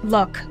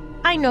 Look,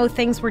 I know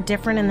things were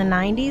different in the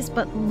 90s,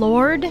 but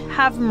Lord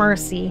have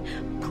mercy.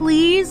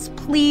 Please,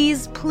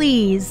 please,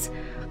 please,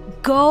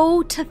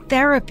 go to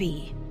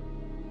therapy.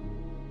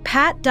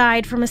 Pat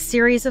died from a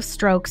series of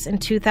strokes in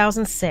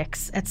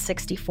 2006 at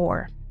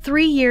 64.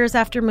 3 years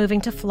after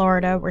moving to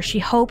Florida, where she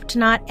hoped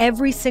not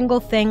every single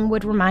thing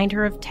would remind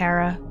her of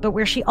Tara, but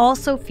where she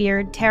also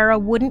feared Tara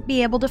wouldn't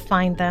be able to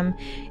find them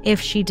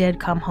if she did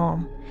come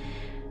home.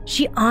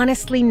 She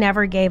honestly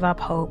never gave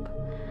up hope.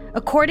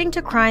 According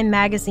to Crime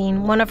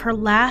Magazine, one of her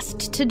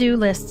last to-do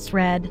lists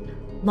read,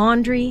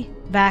 laundry,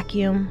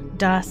 vacuum,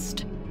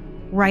 dust,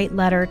 write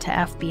letter to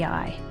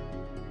FBI.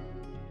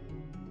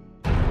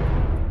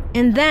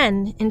 And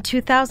then, in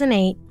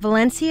 2008,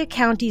 Valencia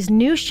County's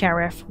new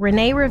sheriff,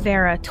 Rene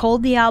Rivera,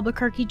 told the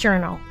Albuquerque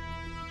Journal,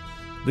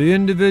 "The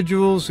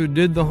individuals who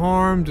did the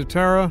harm to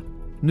Tara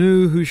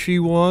knew who she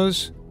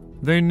was.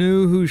 They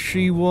knew who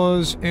she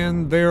was,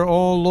 and they're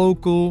all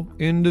local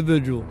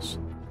individuals.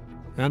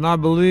 And I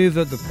believe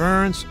that the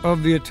parents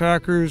of the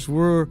attackers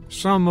were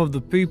some of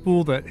the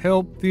people that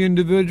helped the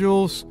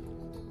individuals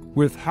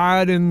with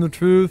hiding the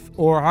truth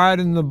or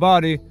hiding the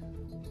body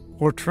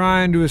or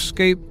trying to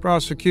escape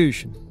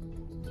prosecution."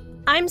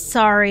 I'm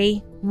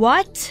sorry,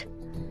 what?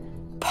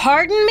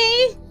 Pardon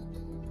me?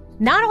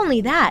 Not only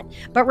that,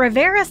 but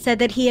Rivera said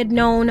that he had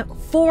known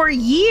for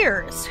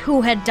years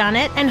who had done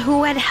it and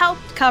who had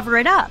helped cover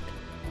it up.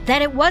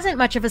 That it wasn't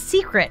much of a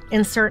secret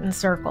in certain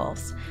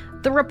circles.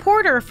 The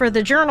reporter for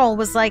the Journal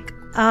was like,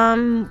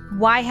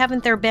 why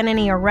haven't there been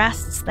any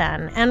arrests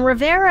then? And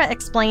Rivera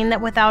explained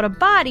that without a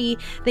body,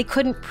 they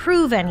couldn't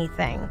prove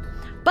anything.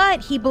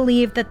 But he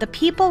believed that the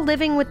people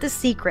living with the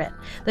secret,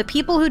 the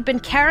people who'd been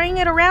carrying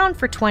it around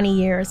for 20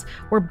 years,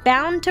 were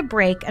bound to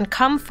break and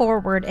come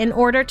forward in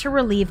order to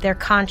relieve their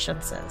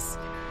consciences.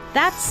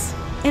 That's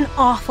an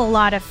awful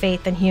lot of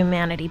faith in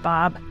humanity,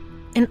 Bob.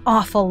 An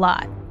awful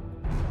lot.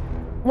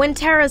 When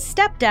Tara's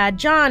stepdad,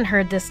 John,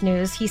 heard this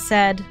news, he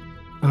said,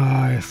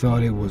 I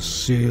thought it was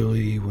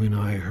silly when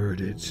I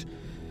heard it.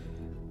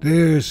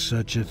 There's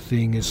such a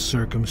thing as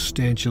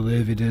circumstantial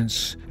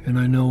evidence, and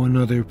I know in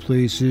other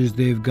places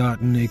they've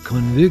gotten a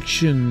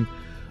conviction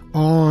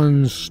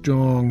on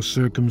strong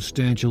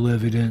circumstantial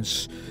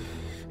evidence.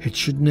 It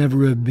should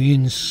never have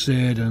been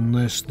said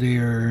unless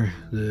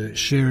the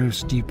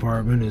sheriff's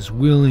department is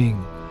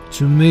willing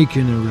to make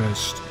an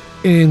arrest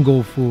and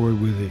go forward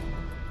with it.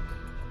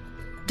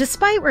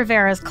 Despite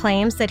Rivera's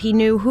claims that he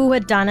knew who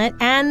had done it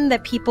and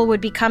that people would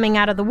be coming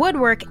out of the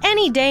woodwork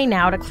any day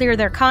now to clear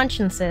their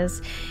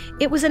consciences,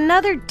 it was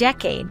another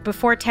decade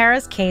before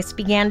Tara's case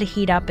began to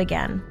heat up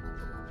again.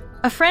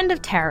 A friend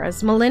of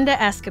Tara's, Melinda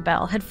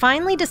Escabel, had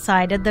finally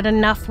decided that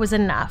enough was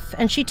enough,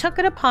 and she took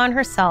it upon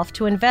herself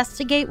to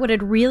investigate what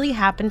had really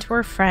happened to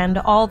her friend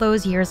all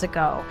those years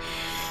ago.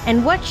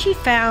 And what she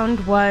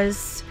found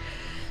was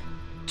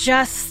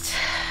just...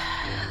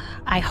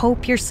 I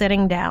hope you're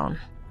sitting down.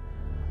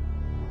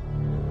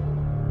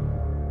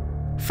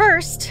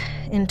 First,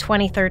 in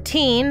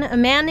 2013, a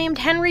man named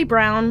Henry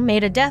Brown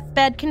made a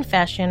deathbed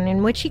confession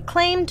in which he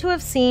claimed to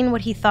have seen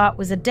what he thought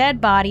was a dead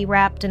body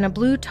wrapped in a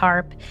blue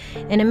tarp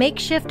in a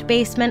makeshift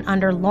basement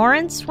under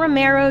Lawrence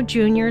Romero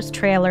Jr.'s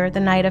trailer the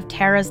night of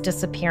Tara's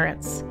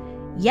disappearance.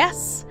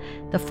 Yes,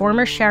 the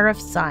former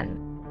sheriff's son.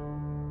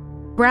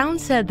 Brown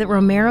said that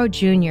Romero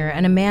Jr.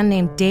 and a man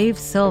named Dave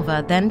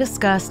Silva then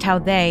discussed how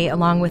they,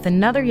 along with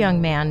another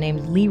young man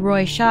named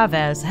Leroy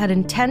Chavez, had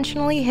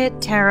intentionally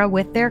hit Tara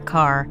with their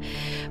car,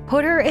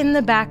 put her in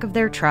the back of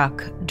their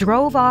truck,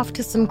 drove off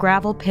to some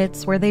gravel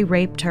pits where they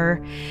raped her,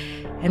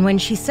 and when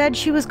she said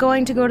she was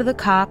going to go to the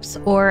cops,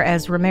 or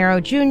as Romero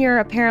Jr.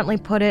 apparently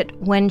put it,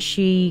 when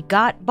she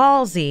got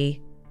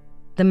ballsy,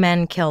 the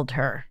men killed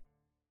her.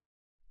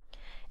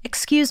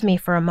 Excuse me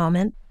for a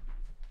moment.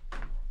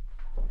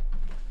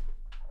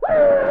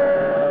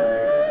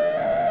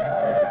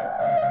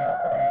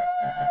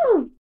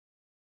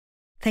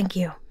 Thank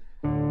you.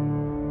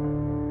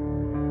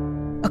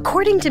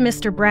 According to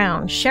Mr.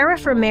 Brown,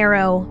 Sheriff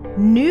Romero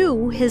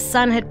knew his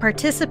son had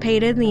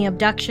participated in the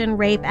abduction,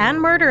 rape, and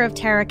murder of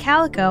Tara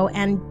Calico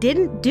and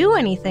didn't do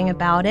anything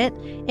about it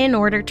in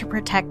order to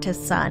protect his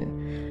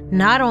son.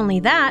 Not only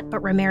that,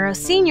 but Romero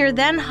Sr.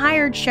 then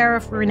hired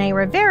Sheriff Rene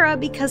Rivera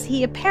because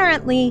he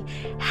apparently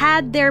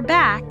had their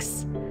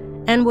backs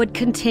and would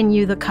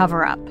continue the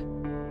cover-up.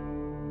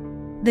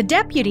 The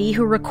deputy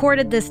who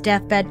recorded this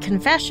deathbed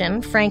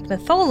confession, Frank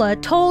Mathola,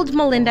 told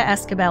Melinda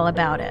Escabel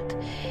about it.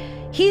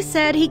 He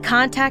said he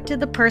contacted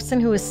the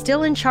person who was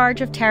still in charge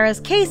of Tara's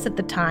case at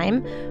the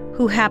time,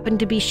 who happened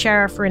to be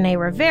Sheriff Rene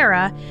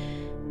Rivera,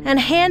 and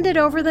handed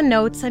over the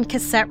notes and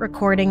cassette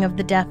recording of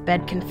the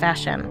deathbed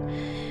confession.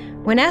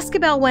 When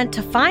Escabel went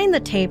to find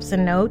the tapes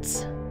and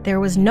notes, there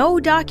was no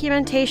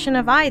documentation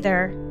of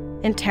either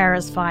in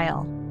Tara's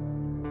file.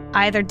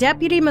 Either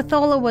Deputy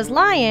Mathola was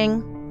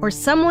lying, or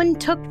someone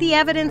took the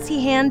evidence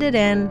he handed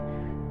in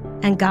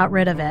and got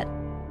rid of it.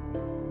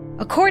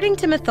 According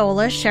to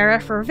Mathola,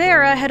 Sheriff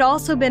Rivera had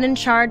also been in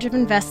charge of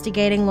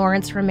investigating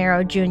Lawrence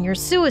Romero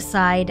Jr.'s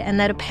suicide, and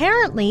that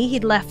apparently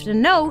he'd left a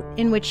note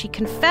in which he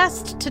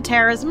confessed to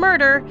Tara's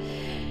murder,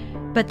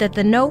 but that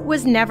the note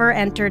was never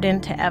entered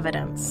into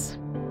evidence.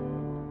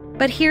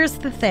 But here's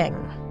the thing.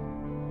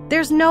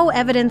 There's no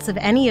evidence of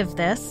any of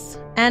this,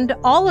 and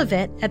all of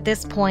it, at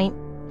this point,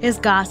 is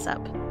gossip.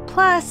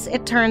 Plus,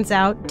 it turns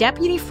out,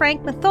 Deputy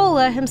Frank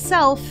Mathola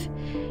himself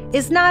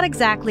is not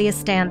exactly a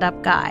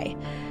stand-up guy.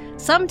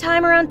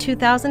 Sometime around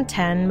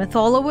 2010,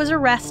 Mathola was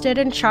arrested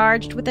and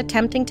charged with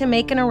attempting to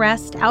make an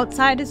arrest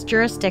outside his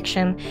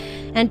jurisdiction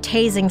and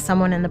tasing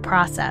someone in the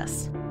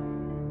process.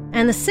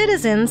 And the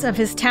citizens of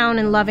his town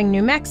in Loving,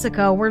 New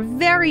Mexico were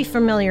very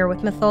familiar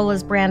with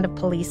Mathola's brand of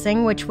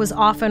policing, which was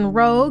often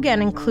rogue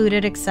and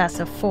included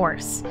excessive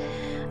force.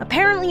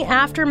 Apparently,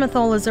 after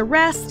Mathola's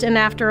arrest and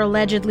after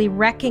allegedly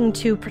wrecking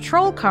 2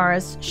 patrol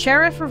cars,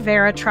 Sheriff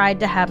Rivera tried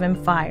to have him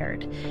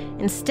fired.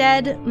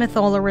 Instead,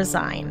 Mathola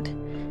resigned.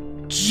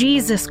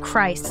 Jesus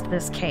Christ,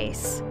 this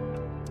case.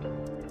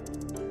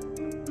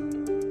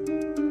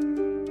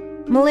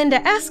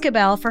 Melinda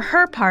Escabel, for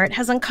her part,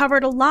 has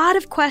uncovered a lot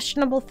of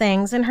questionable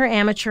things in her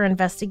amateur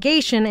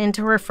investigation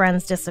into her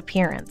friend's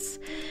disappearance.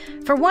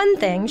 For one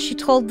thing, she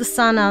told The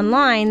Sun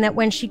online that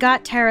when she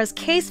got Tara's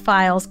case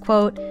files,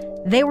 quote,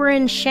 they were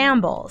in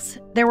shambles.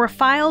 There were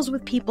files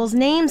with people's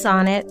names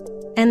on it,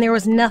 and there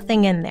was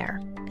nothing in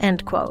there,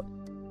 end quote.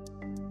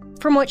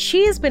 From what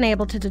she has been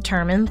able to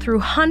determine through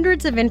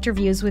hundreds of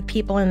interviews with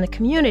people in the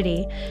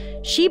community,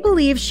 she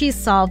believes she's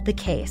solved the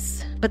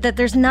case, but that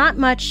there's not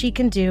much she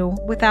can do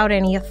without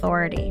any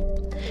authority.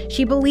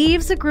 She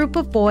believes a group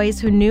of boys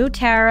who knew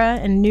Tara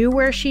and knew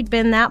where she'd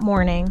been that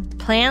morning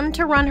planned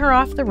to run her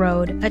off the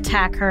road,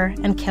 attack her,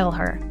 and kill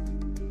her.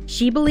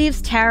 She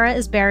believes Tara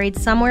is buried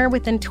somewhere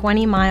within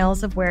 20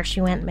 miles of where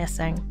she went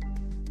missing.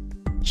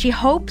 She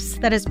hopes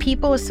that as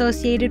people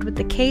associated with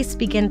the case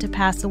begin to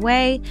pass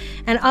away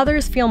and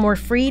others feel more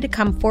free to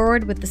come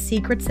forward with the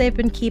secrets they've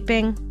been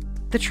keeping,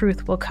 the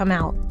truth will come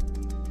out.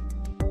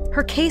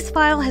 Her case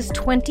file has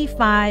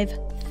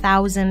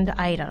 25,000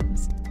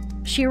 items.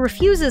 She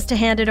refuses to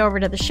hand it over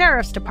to the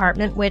sheriff's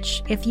department,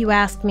 which, if you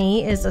ask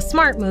me, is a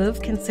smart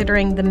move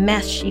considering the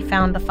mess she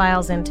found the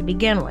files in to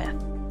begin with.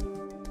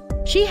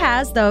 She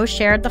has, though,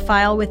 shared the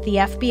file with the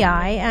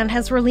FBI and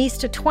has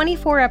released a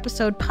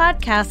 24-episode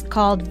podcast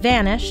called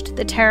Vanished,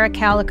 the Tara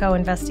Calico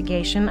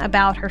investigation,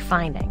 about her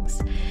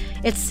findings.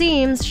 It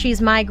seems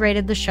she's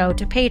migrated the show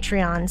to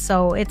Patreon,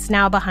 so it's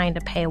now behind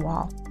a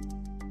paywall.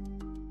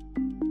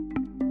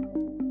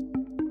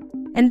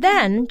 And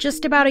then,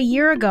 just about a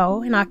year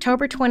ago, in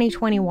October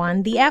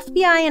 2021, the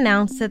FBI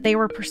announced that they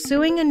were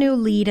pursuing a new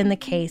lead in the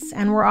case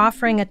and were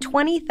offering a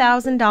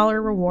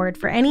 $20,000 reward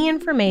for any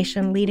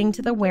information leading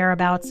to the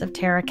whereabouts of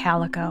Tara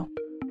Calico.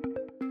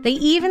 They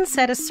even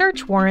said a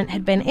search warrant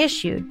had been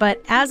issued,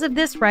 but as of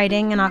this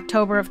writing in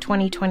October of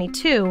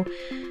 2022,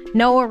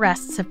 no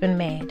arrests have been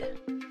made.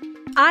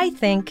 I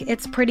think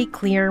it's pretty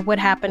clear what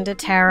happened to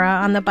Tara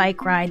on the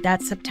bike ride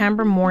that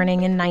September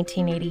morning in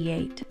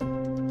 1988.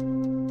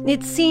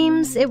 It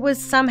seems it was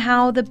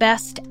somehow the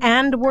best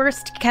and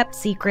worst kept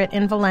secret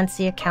in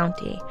Valencia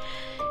County.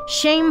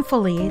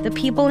 Shamefully, the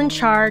people in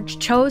charge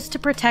chose to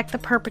protect the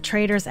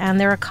perpetrators and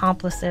their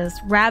accomplices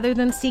rather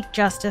than seek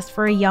justice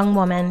for a young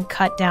woman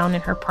cut down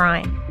in her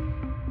prime.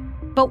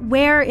 But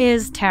where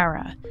is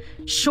Tara?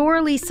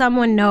 Surely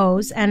someone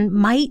knows and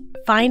might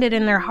find it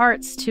in their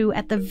hearts to,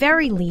 at the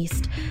very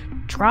least,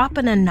 drop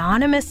an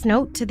anonymous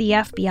note to the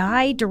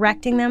FBI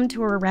directing them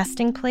to her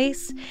resting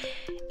place.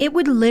 It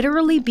would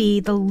literally be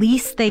the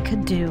least they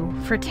could do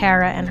for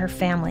Tara and her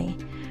family.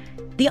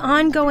 The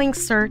ongoing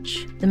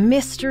search, the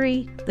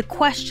mystery, the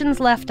questions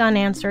left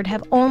unanswered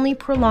have only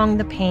prolonged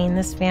the pain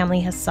this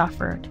family has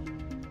suffered.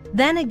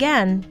 Then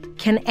again,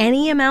 can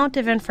any amount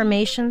of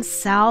information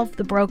salve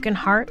the broken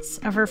hearts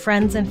of her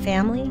friends and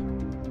family?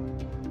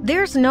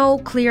 There's no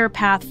clear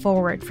path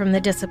forward from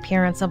the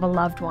disappearance of a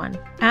loved one.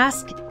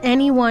 Ask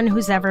anyone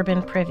who's ever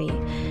been privy.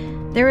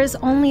 There is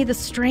only the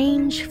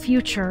strange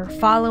future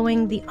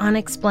following the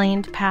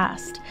unexplained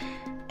past,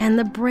 and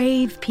the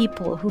brave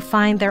people who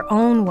find their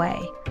own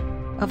way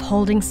of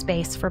holding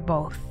space for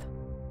both.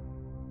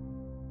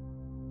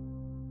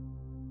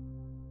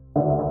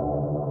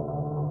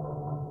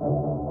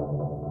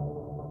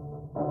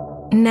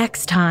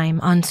 Next time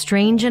on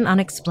Strange and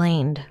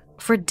Unexplained.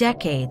 For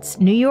decades,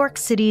 New York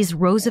City's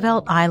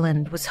Roosevelt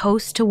Island was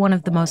host to one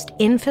of the most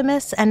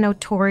infamous and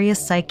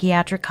notorious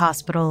psychiatric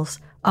hospitals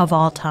of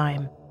all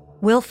time.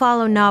 We'll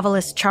follow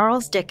novelist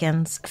Charles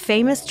Dickens,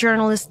 famous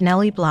journalist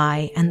Nellie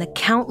Bly, and the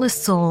countless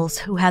souls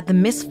who had the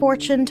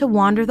misfortune to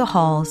wander the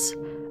halls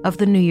of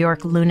the New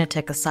York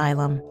Lunatic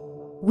Asylum.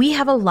 We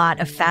have a lot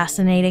of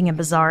fascinating and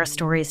bizarre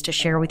stories to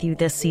share with you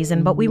this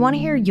season, but we want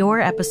to hear your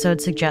episode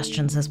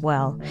suggestions as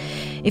well.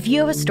 If you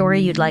have a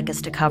story you'd like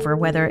us to cover,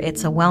 whether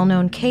it's a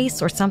well-known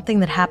case or something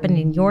that happened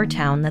in your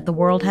town that the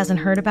world hasn't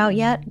heard about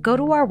yet, go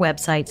to our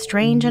website,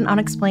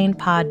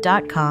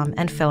 strangeandunexplainedpod.com,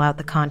 and fill out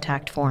the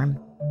contact form.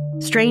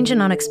 Strange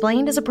and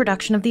Unexplained is a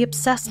production of the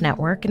Obsessed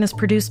Network and is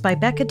produced by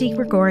Becca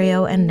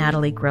DiGregorio and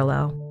Natalie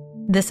Grillo.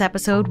 This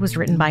episode was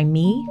written by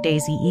me,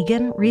 Daisy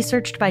Egan,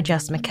 researched by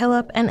Jess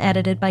McKillop, and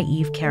edited by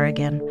Eve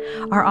Kerrigan.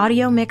 Our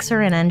audio mixer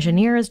and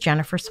engineer is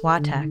Jennifer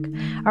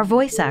Swatek. Our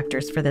voice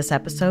actors for this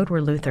episode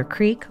were Luther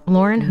Creek,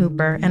 Lauren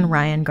Hooper, and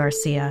Ryan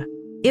Garcia.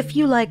 If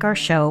you like our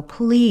show,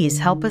 please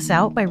help us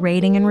out by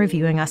rating and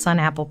reviewing us on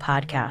Apple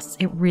Podcasts.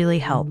 It really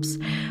helps.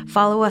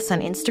 Follow us on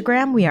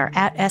Instagram. We are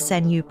at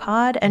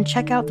SNUPod, and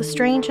check out the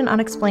Strange and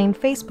Unexplained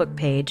Facebook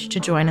page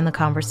to join in the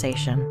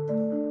conversation.